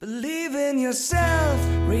Believe in yourself,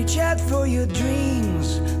 reach out for your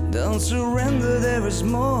dreams. Don't surrender, there is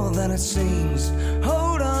more than it seems.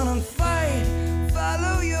 Hold on and fight,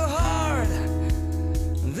 follow your heart.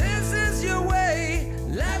 This is your way,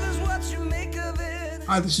 life is what you make of it.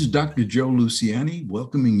 Hi, this is Dr. Joe Luciani,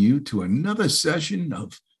 welcoming you to another session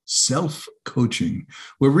of self-coaching,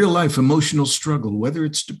 where real-life emotional struggle, whether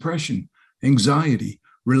it's depression, anxiety,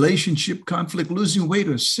 relationship conflict, losing weight,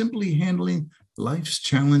 or simply handling life's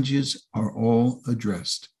challenges, are all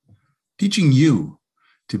addressed, teaching you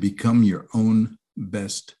to become your own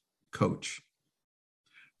best coach.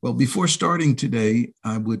 Well, before starting today,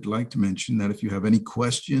 I would like to mention that if you have any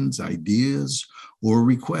questions, ideas, or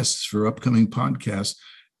requests for upcoming podcasts,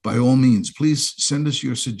 by all means, please send us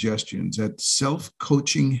your suggestions at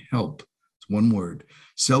selfcoachinghelp. It's one word,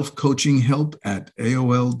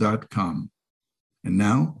 selfcoachinghelp@aol.com. And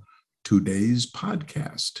now, today's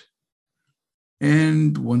podcast.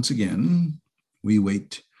 And once again, we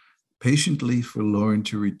wait patiently for Lauren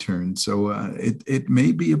to return. So it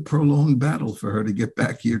may be a prolonged battle for her to get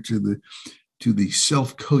back here to the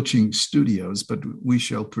self-coaching studios, but we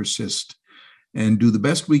shall persist and do the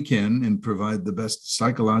best we can and provide the best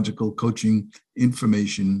psychological coaching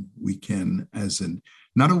information we can,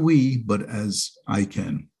 not a we, but as I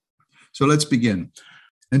can. So let's begin.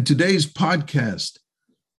 And today's podcast,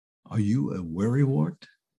 are you a worrywart?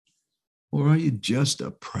 Or are you just a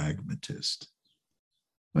pragmatist?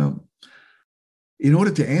 Well, in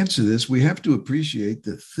order to answer this, we have to appreciate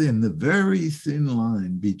the very thin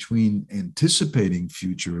line between anticipating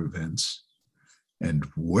future events and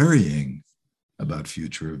worrying about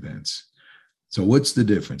future events. So what's the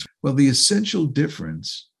difference? Well, the essential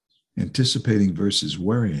difference, anticipating versus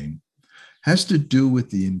worrying, has to do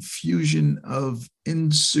with the infusion of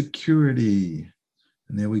insecurity.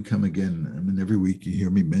 And there we come again. I mean, every week you hear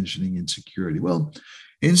me mentioning insecurity. Well,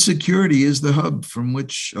 insecurity is the hub from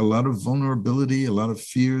which a lot of vulnerability, a lot of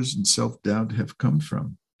fears and self-doubt have come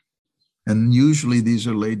from. And usually these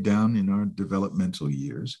are laid down in our developmental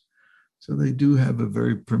years. So they do have a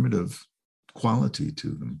very primitive quality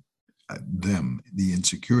to them, the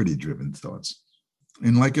insecurity-driven thoughts.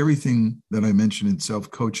 And like everything that I mentioned in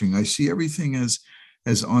self-coaching, I see everything as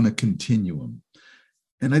on a continuum.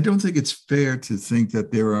 And I don't think it's fair to think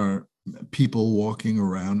that there are people walking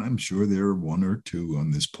around, I'm sure there are one or two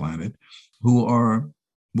on this planet, who are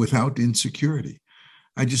without insecurity.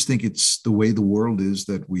 I just think it's the way the world is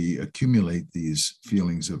that we accumulate these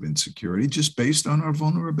feelings of insecurity just based on our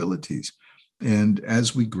vulnerabilities. And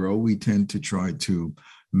as we grow, we tend to try to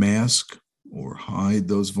mask or hide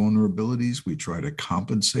those vulnerabilities. We try to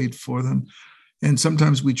compensate for them. And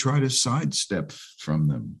sometimes we try to sidestep from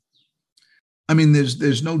them. I mean,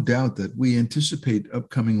 there's no doubt that we anticipate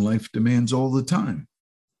upcoming life demands all the time.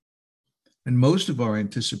 And most of our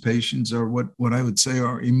anticipations are what I would say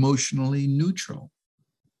are emotionally neutral.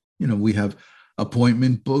 You know, we have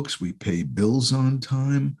appointment books, we pay bills on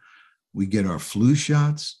time, we get our flu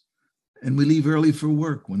shots, and we leave early for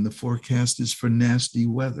work when the forecast is for nasty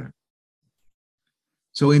weather.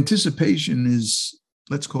 So anticipation is,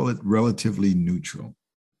 let's call it, relatively neutral.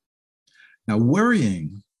 Now,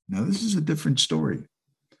 worrying, this is a different story.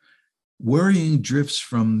 Worrying drifts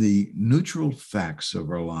from the neutral facts of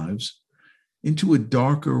our lives into a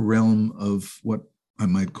darker realm of what I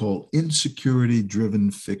might call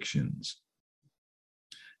insecurity-driven fictions.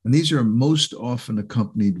 And these are most often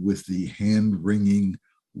accompanied with the hand-wringing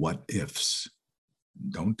what-ifs.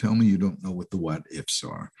 Don't tell me you don't know what the what-ifs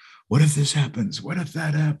are. What if this happens? What if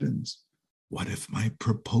that happens? What if my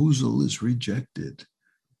proposal is rejected?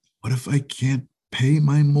 What if I can't pay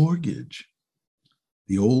my mortgage?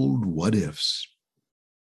 The old what ifs.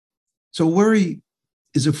 So worry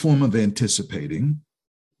is a form of anticipating,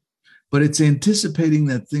 but it's anticipating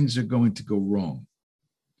that things are going to go wrong.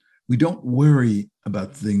 We don't worry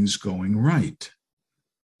about things going right.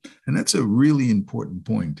 And that's a really important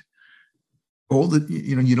point.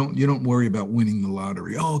 You don't worry about winning the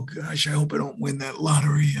lottery. Oh gosh, I hope I don't win that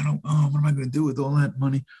lottery. What am I going to do with all that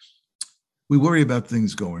money? We worry about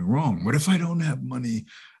things going wrong. What if I don't have money?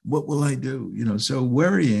 What will I do? So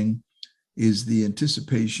worrying is the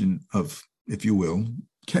anticipation of, if you will,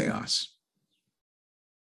 chaos.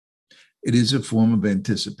 It is a form of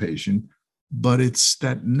anticipation, but it's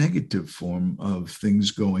that negative form of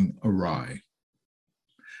things going awry.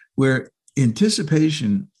 Where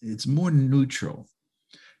anticipation, it's more neutral,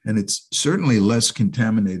 and it's certainly less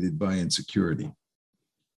contaminated by insecurity.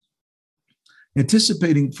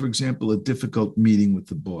 Anticipating, for example, a difficult meeting with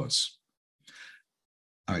the boss.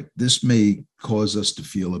 All right, this may cause us to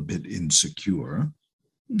feel a bit insecure,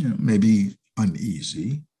 maybe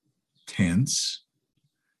uneasy, tense.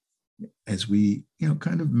 as we,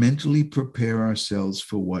 kind of mentally prepare ourselves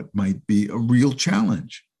for what might be a real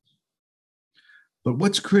challenge. But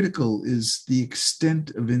what's critical is the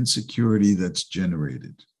extent of insecurity that's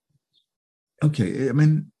generated. Okay, I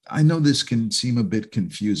mean, I know this can seem a bit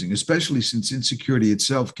confusing, especially since insecurity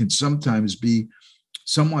itself can sometimes be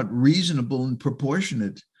somewhat reasonable and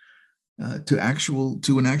proportionate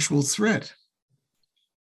to an actual threat,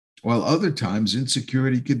 while other times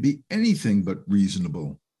insecurity could be anything but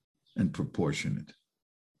reasonable and proportionate.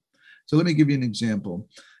 So let me give you an example,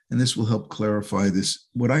 and this will help clarify this,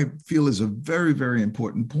 what I feel is a very, very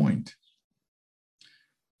important point.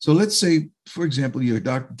 So let's say, for example, your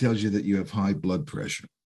doctor tells you that you have high blood pressure.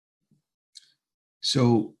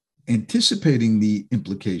 So anticipating the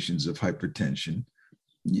implications of hypertension,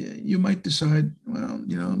 you might decide, well,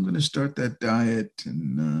 I'm going to start that diet,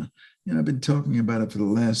 and I've been talking about it for the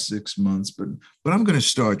last 6 months, but I'm going to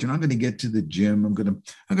start. I'm going to get to the gym. I'm going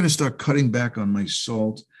to start cutting back on my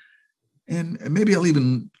salt, and maybe I'll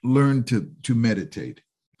even learn to meditate.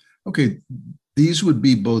 Okay, these would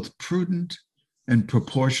be both prudent and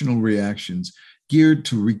proportional reactions geared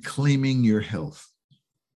to reclaiming your health.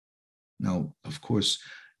 Now, of course,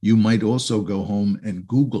 you might also go home and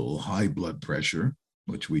Google high blood pressure,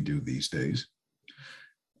 which we do these days,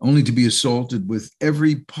 only to be assaulted with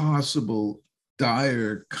every possible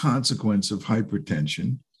dire consequence of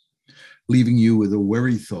hypertension, leaving you with a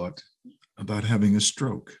worry thought about having a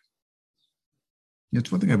stroke.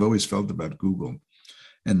 It's one thing I've always felt about Google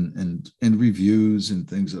and reviews and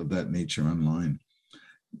things of that nature online.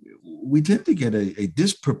 We tend to get a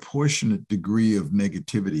disproportionate degree of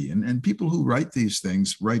negativity, and people who write these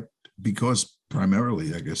things write because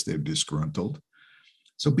primarily, I guess, they're disgruntled.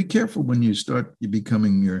 So be careful when you start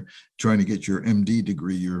trying to get your MD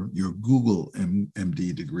degree, your Google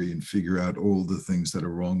MD degree, and figure out all the things that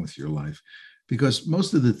are wrong with your life, because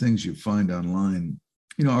most of the things you find online,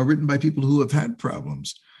 are written by people who have had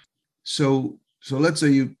problems. So let's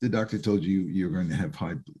say the doctor told you you're going to have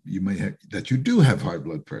that you do have high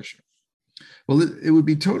blood pressure. Well, it would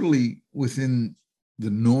be totally within the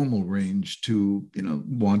normal range to,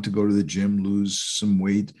 want to go to the gym, lose some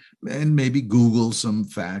weight, and maybe Google some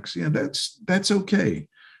facts. That's okay.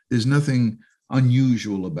 There's nothing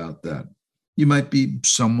unusual about that. You might be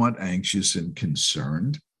somewhat anxious and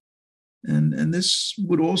concerned. And this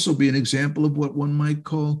would also be an example of what one might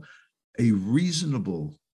call a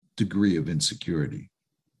reasonable degree of insecurity.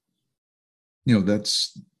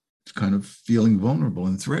 That's kind of feeling vulnerable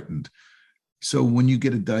and threatened. So when you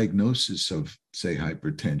get a diagnosis of, say,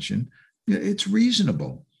 hypertension, it's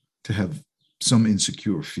reasonable to have some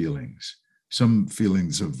insecure feelings, some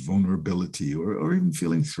feelings of vulnerability, or even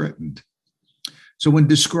feeling threatened. So when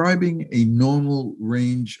describing a normal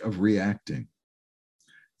range of reacting,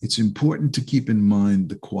 it's important to keep in mind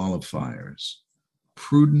the qualifiers: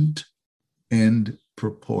 prudent and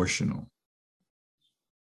proportional.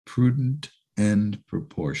 Prudent and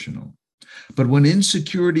proportional. But when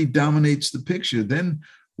insecurity dominates the picture, then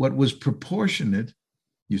what was proportionate,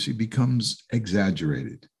 becomes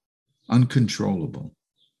exaggerated, uncontrollable,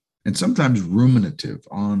 and sometimes ruminative,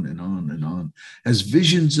 on and on and on, as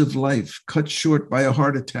visions of life cut short by a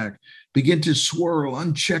heart attack begin to swirl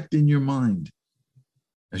unchecked in your mind,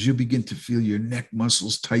 as you begin to feel your neck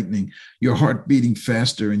muscles tightening, your heart beating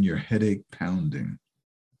faster, and your headache pounding.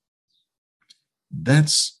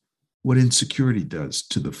 That's what insecurity does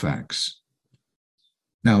to the facts.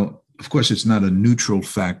 Now, of course, it's not a neutral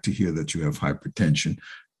fact to hear that you have hypertension,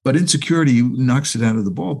 but insecurity knocks it out of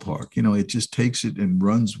the ballpark. It just takes it and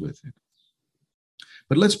runs with it.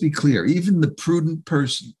 But let's be clear, even the prudent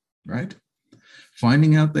person, right,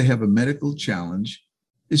 finding out they have a medical challenge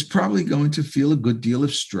is probably going to feel a good deal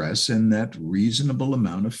of stress and that reasonable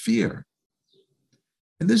amount of fear.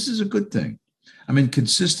 And this is a good thing.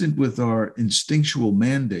 Consistent with our instinctual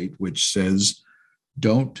mandate, which says,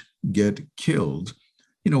 don't get killed,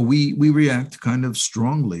 we react kind of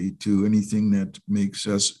strongly to anything that makes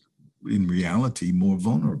us, in reality, more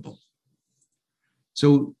vulnerable.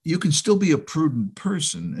 So you can still be a prudent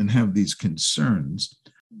person and have these concerns,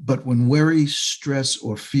 but when worry, stress,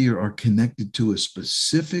 or fear are connected to a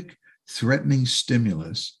specific threatening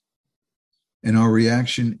stimulus, and our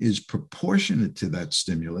reaction is proportionate to that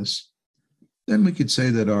stimulus, then we could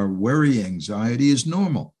say that our worry anxiety is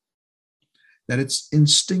normal, that it's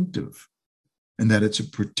instinctive, and that it's a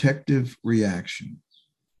protective reaction.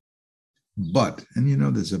 But,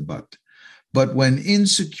 and there's a but when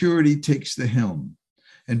insecurity takes the helm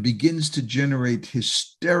and begins to generate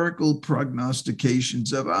hysterical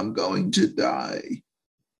prognostications of, I'm going to die,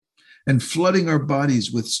 and flooding our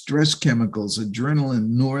bodies with stress chemicals,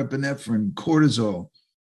 adrenaline, norepinephrine, cortisol,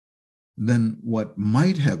 then what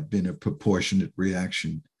might have been a proportionate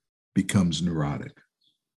reaction becomes neurotic.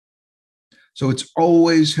 So it's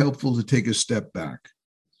always helpful to take a step back,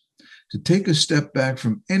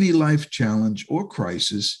 from any life challenge or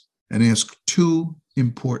crisis and ask two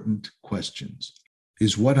important questions.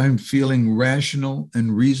 Is what I'm feeling rational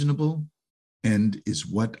and reasonable? And is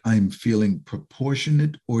what I'm feeling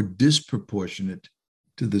proportionate or disproportionate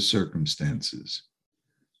to the circumstances?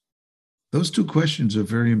 Those two questions are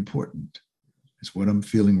very important. Is what I'm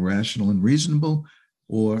feeling rational and reasonable,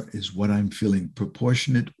 or is what I'm feeling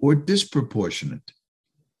proportionate or disproportionate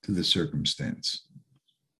to the circumstance?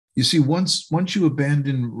 You see, once you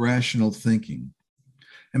abandon rational thinking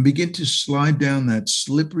and begin to slide down that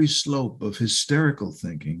slippery slope of hysterical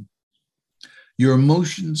thinking, your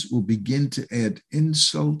emotions will begin to add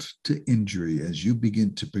insult to injury as you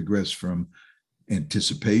begin to progress from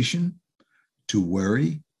anticipation to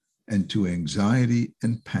worry and to anxiety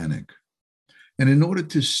and panic. And in order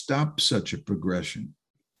to stop such a progression,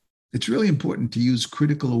 it's really important to use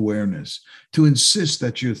critical awareness to insist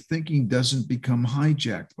that your thinking doesn't become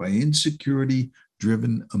hijacked by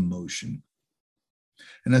insecurity-driven emotion.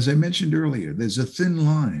 And as I mentioned earlier, there's a thin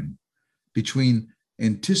line between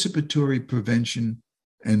anticipatory prevention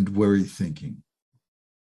and worry thinking.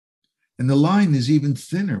 And the line is even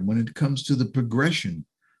thinner when it comes to the progression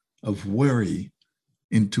of worry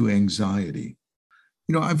into anxiety.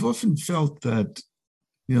 I've often felt that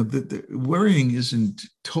that worrying isn't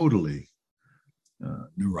totally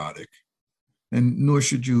neurotic, and nor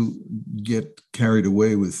should you get carried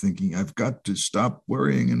away with thinking, I've got to stop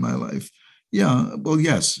worrying in my life. Yeah, well,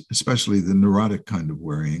 yes, especially the neurotic kind of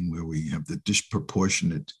worrying where we have the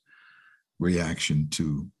disproportionate reaction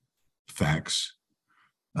to facts.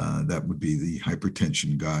 That would be the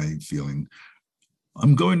hypertension guy feeling,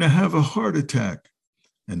 I'm going to have a heart attack,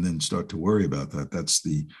 and then start to worry about that. That's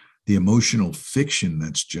the emotional fiction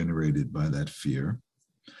that's generated by that fear.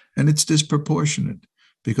 And it's disproportionate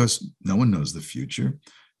because no one knows the future.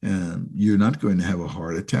 And you're not going to have a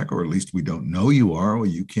heart attack, or at least we don't know you are, or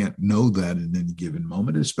you can't know that in any given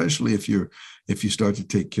moment, especially if you start to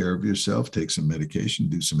take care of yourself, take some medication,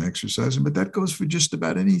 do some exercising. But that goes for just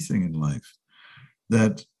about anything in life.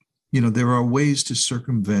 That, there are ways to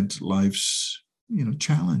circumvent life's,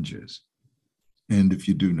 challenges. And if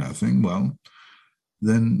you do nothing, well,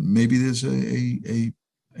 then maybe there's a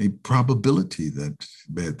probability that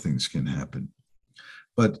bad things can happen.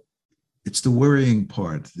 But it's the worrying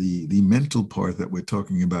part, the mental part that we're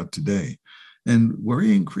talking about today. And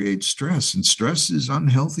worrying creates stress, and stress is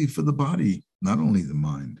unhealthy for the body, not only the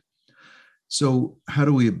mind. So how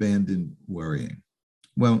do we abandon worrying?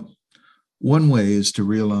 Well, one way is to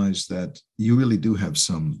realize that you really do have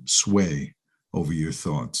some sway over your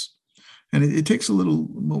thoughts. And it takes a little,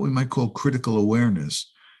 what we might call critical awareness.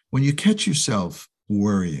 When you catch yourself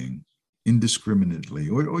worrying indiscriminately,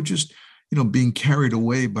 or just, being carried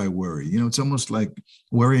away by worry, it's almost like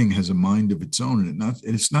worrying has a mind of its own, and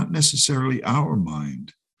it's not necessarily our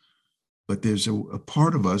mind, but there's a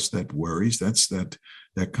part of us that worries. That's that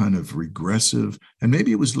kind of regressive, and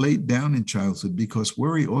maybe it was laid down in childhood because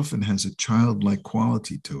worry often has a childlike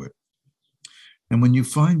quality to it. And when you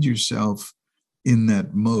find yourself in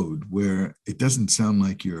that mode where it doesn't sound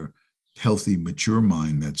like your healthy, mature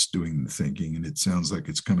mind that's doing the thinking, and it sounds like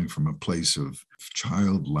it's coming from a place of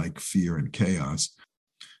childlike fear and chaos,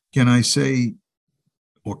 can I say,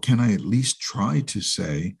 or can I at least try to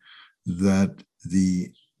say, that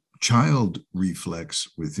the child reflex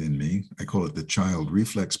within me, I call it the child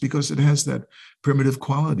reflex because it has that primitive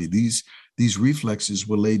quality. These reflexes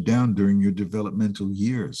were laid down during your developmental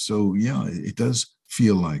years. So yeah, it does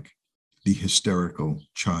feel like the hysterical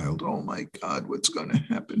child. Oh my God, what's going to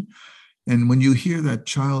happen? And when you hear that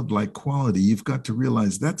childlike quality, you've got to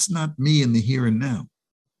realize that's not me in the here and now.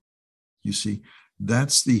 You see,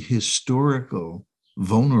 that's the historical,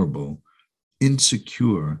 vulnerable,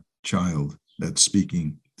 insecure child that's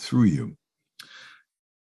speaking through you.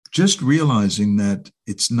 Just realizing that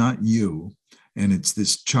it's not you and it's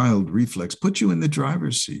this child reflex puts you in the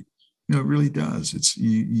driver's seat. It really does. It's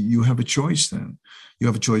you have a choice then. You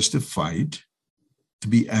have a choice to fight, to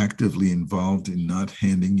be actively involved in not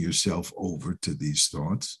handing yourself over to these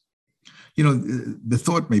thoughts. The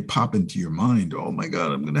thought may pop into your mind, oh my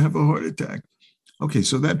God, I'm going to have a heart attack. Okay,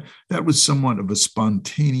 so that was somewhat of a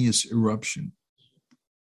spontaneous eruption.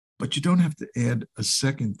 But you don't have to add a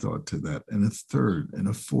second thought to that, and a third, and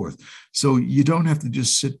a fourth. So you don't have to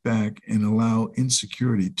just sit back and allow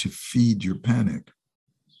insecurity to feed your panic.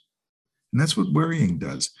 And that's what worrying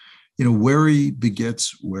does. Worry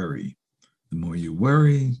begets worry. The more you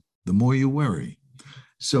worry, the more you worry.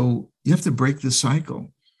 So you have to break the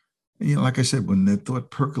cycle. like I said, when that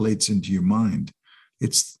thought percolates into your mind,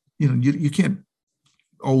 it's, you can't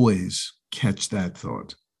always catch that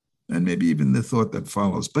thought and maybe even the thought that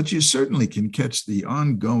follows, but you certainly can catch the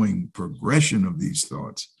ongoing progression of these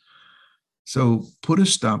thoughts. So put a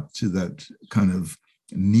stop to that kind of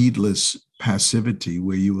needless passivity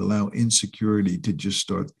where you allow insecurity to just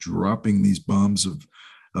start dropping these bombs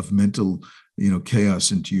of mental,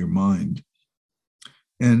 chaos into your mind.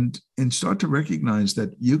 And start to recognize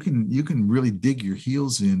that you can really dig your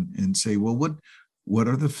heels in and say, well, what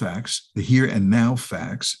are the facts, the here and now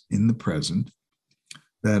facts in the present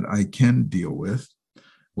that I can deal with?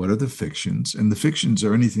 What are the fictions? And the fictions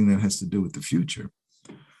are anything that has to do with the future.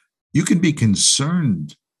 You can be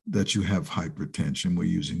concerned that you have hypertension. We're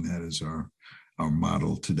using that as our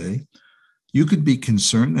model today. You could be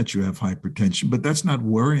concerned that you have hypertension, but that's not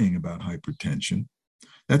worrying about hypertension.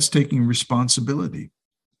 That's taking responsibility.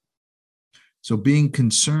 So being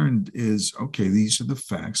concerned is, okay, these are the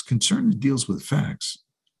facts. Concern deals with facts.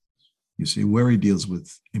 You see, worry deals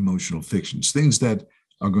with emotional fictions, things that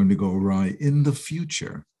are going to go awry in the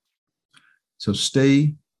future. So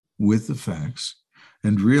stay with the facts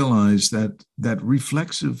and realize that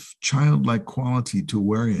reflexive, childlike quality to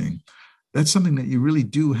worrying, that's something that you really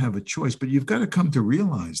do have a choice, but you've got to come to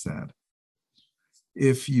realize that.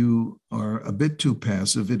 If you are a bit too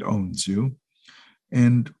passive, it owns you.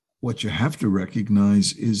 And what you have to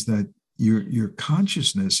recognize is that your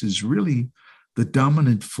consciousness is really the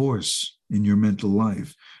dominant force in your mental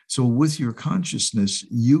life. So with your consciousness,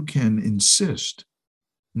 you can insist,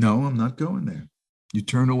 no, I'm not going there. You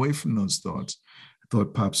turn away from those thoughts. A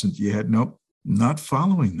thought pops into your head, nope, not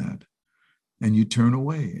following that. And you turn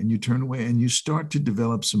away and you turn away and you start to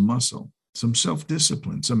develop some muscle, some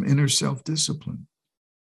self-discipline, some inner self-discipline.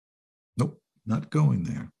 Nope, not going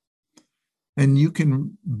there. And you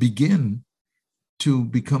can begin to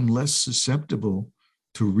become less susceptible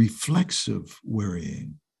to reflexive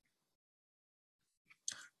worrying.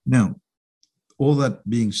 Now, all that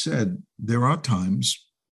being said, there are times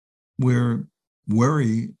where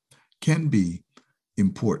worry can be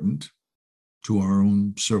important to our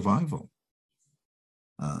own survival.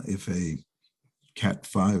 If a Cat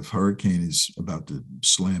 5 hurricane is about to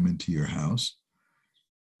slam into your house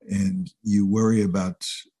and you worry about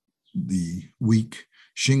the weak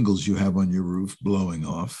shingles you have on your roof blowing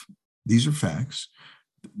off, these are facts.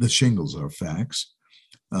 The shingles are facts.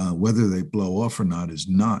 Whether they blow off or not is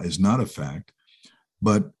not a fact.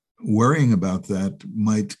 But worrying about that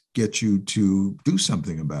might get you to do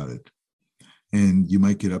something about it. And you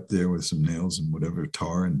might get up there with some nails and whatever,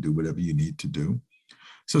 tar, and do whatever you need to do.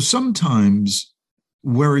 So sometimes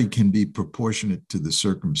worry can be proportionate to the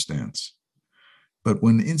circumstance. But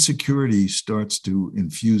when insecurity starts to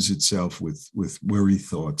infuse itself with worry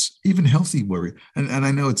thoughts, even healthy worry, and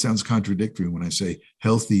I know it sounds contradictory when I say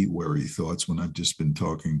healthy worry thoughts, when I've just been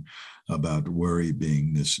talking about worry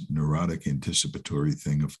being this neurotic anticipatory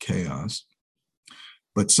thing of chaos.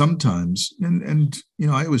 But sometimes, and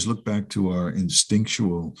I always look back to our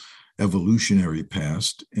instinctual evolutionary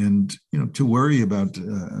past, and to worry about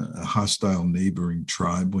a hostile neighboring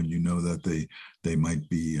tribe when you know that they might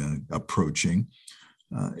be approaching,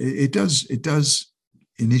 it does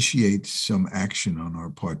initiate some action on our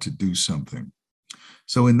part to do something.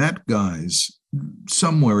 So in that guise,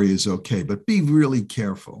 some worry is okay, but be really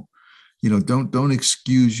careful. Don't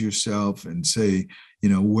excuse yourself and say,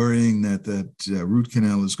 worrying that root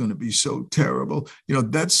canal is going to be so terrible.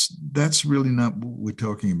 That's really not what we're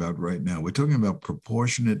talking about right now. We're talking about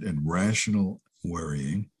proportionate and rational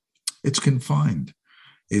worrying. It's confined.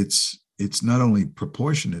 It's not only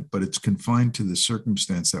proportionate, but it's confined to the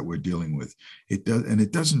circumstance that we're dealing with.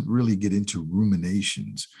 It doesn't really get into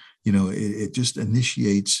ruminations. It just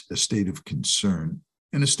initiates a state of concern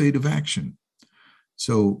and a state of action.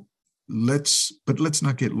 So let's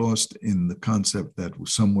not get lost in the concept that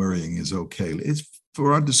some worrying is okay. It's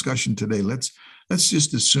for our discussion today. Let's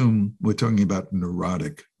just assume we're talking about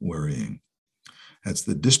neurotic worrying. That's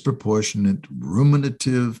the disproportionate,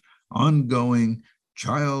 ruminative, ongoing,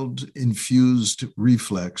 child-infused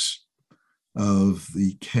reflex of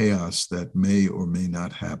the chaos that may or may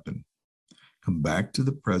not happen. Come back to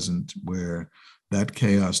the present where that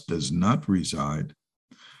chaos does not reside.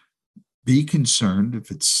 Be concerned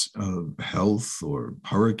if it's health or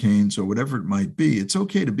hurricanes or whatever it might be. It's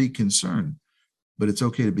okay to be concerned, but it's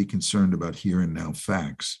okay to be concerned about here and now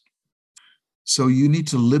facts. So you need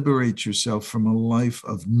to liberate yourself from a life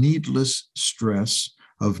of needless stress,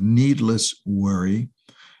 of needless worry.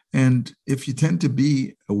 And if you tend to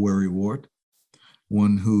be a worrywart,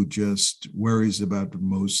 one who just worries about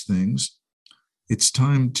most things, it's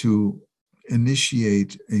time to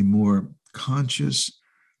initiate a more conscious,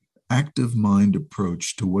 active mind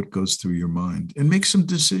approach to what goes through your mind and make some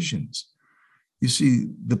decisions. You see,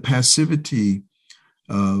 the passivity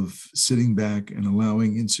of sitting back and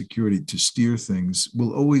allowing insecurity to steer things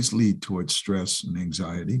will always lead towards stress and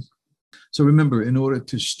anxiety. So remember, in order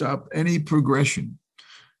to stop any progression,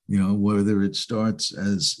 whether it starts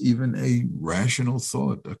as even a rational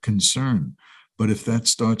thought, a concern, but if that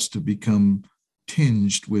starts to become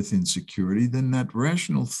tinged with insecurity, then that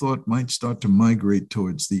rational thought might start to migrate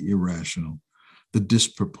towards the irrational, the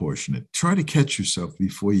disproportionate. Try to catch yourself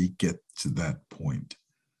before you get to that point.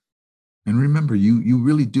 And remember, you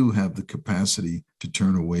really do have the capacity to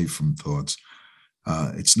turn away from thoughts.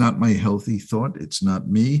 It's not my healthy thought. It's not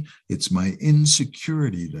me. It's my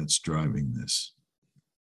insecurity that's driving this.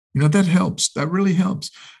 That helps. That really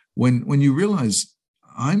helps. When you realize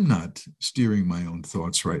I'm not steering my own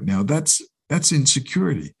thoughts right now, that's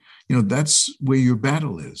insecurity. That's where your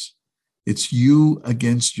battle is. It's you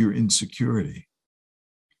against your insecurity.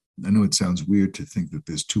 I know it sounds weird to think that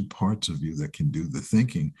there's two parts of you that can do the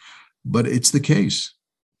thinking, but it's the case.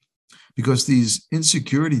 Because these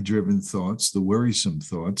insecurity-driven thoughts, the worrisome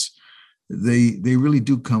thoughts, they really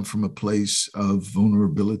do come from a place of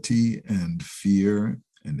vulnerability and fear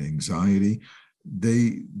and anxiety.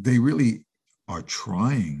 They really are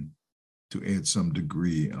trying to add some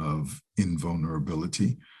degree of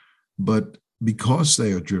invulnerability, but because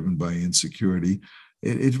they are driven by insecurity,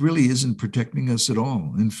 it really isn't protecting us at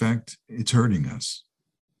all. In fact, it's hurting us,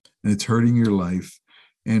 and it's hurting your life.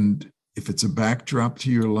 And if it's a backdrop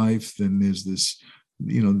to your life, then there's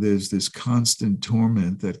this constant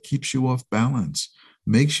torment that keeps you off balance,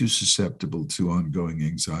 makes you susceptible to ongoing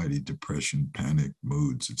anxiety, depression, panic,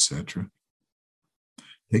 moods, etc.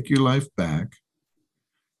 Take your life back.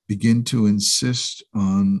 Begin to insist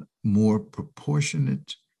on more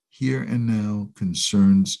proportionate, here and now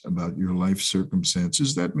concerns about your life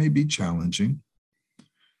circumstances that may be challenging.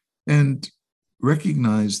 And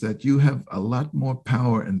recognize that you have a lot more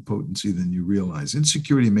power and potency than you realize.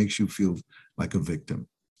 Insecurity makes you feel like a victim,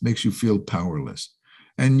 makes you feel powerless.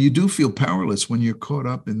 And you do feel powerless when you're caught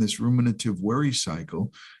up in this ruminative worry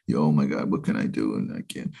cycle. Oh my God, what can I do? And I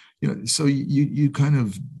can't, so you kind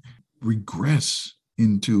of regress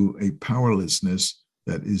into a powerlessness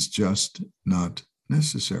that is just not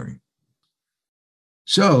necessary.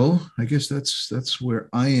 So I guess that's where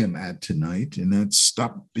I am at tonight, and that's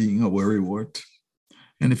stop being a worrywart.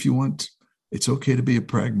 And if you want, it's okay to be a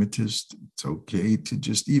pragmatist. It's okay to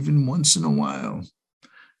just even once in a while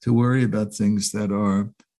to worry about things that are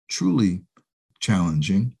truly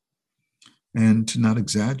challenging and to not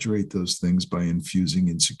exaggerate those things by infusing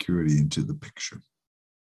insecurity into the picture.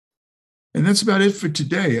 And that's about it for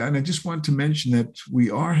today. And I just want to mention that we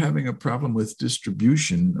are having a problem with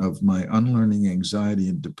distribution of my Unlearning Anxiety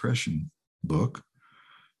and Depression book.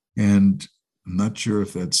 And I'm not sure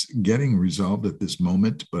if that's getting resolved at this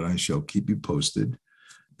moment, but I shall keep you posted.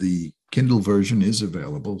 The Kindle version is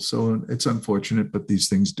available, so it's unfortunate, but these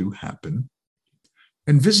things do happen.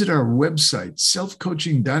 And visit our website,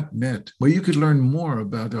 selfcoaching.net, where you could learn more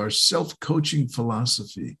about our self-coaching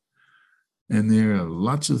philosophy. And there are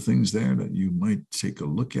lots of things there that you might take a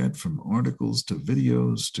look at, from articles to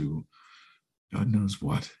videos to God knows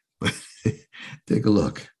what, but take a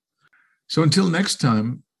look. So until next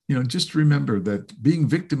time, just remember that being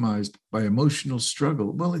victimized by emotional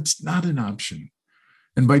struggle, well, it's not an option.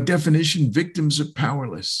 And by definition, victims are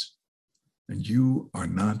powerless, and you are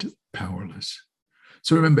not powerless.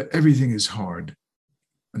 So remember, everything is hard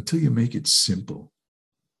until you make it simple.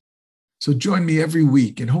 So join me every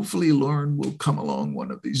week, and hopefully Lauren will come along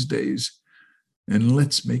one of these days, and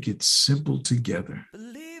let's make it simple together.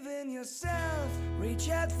 Believe in yourself, reach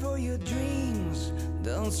out for your dreams.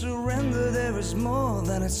 Don't surrender, there is more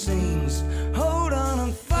than it seems. Hold on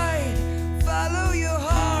and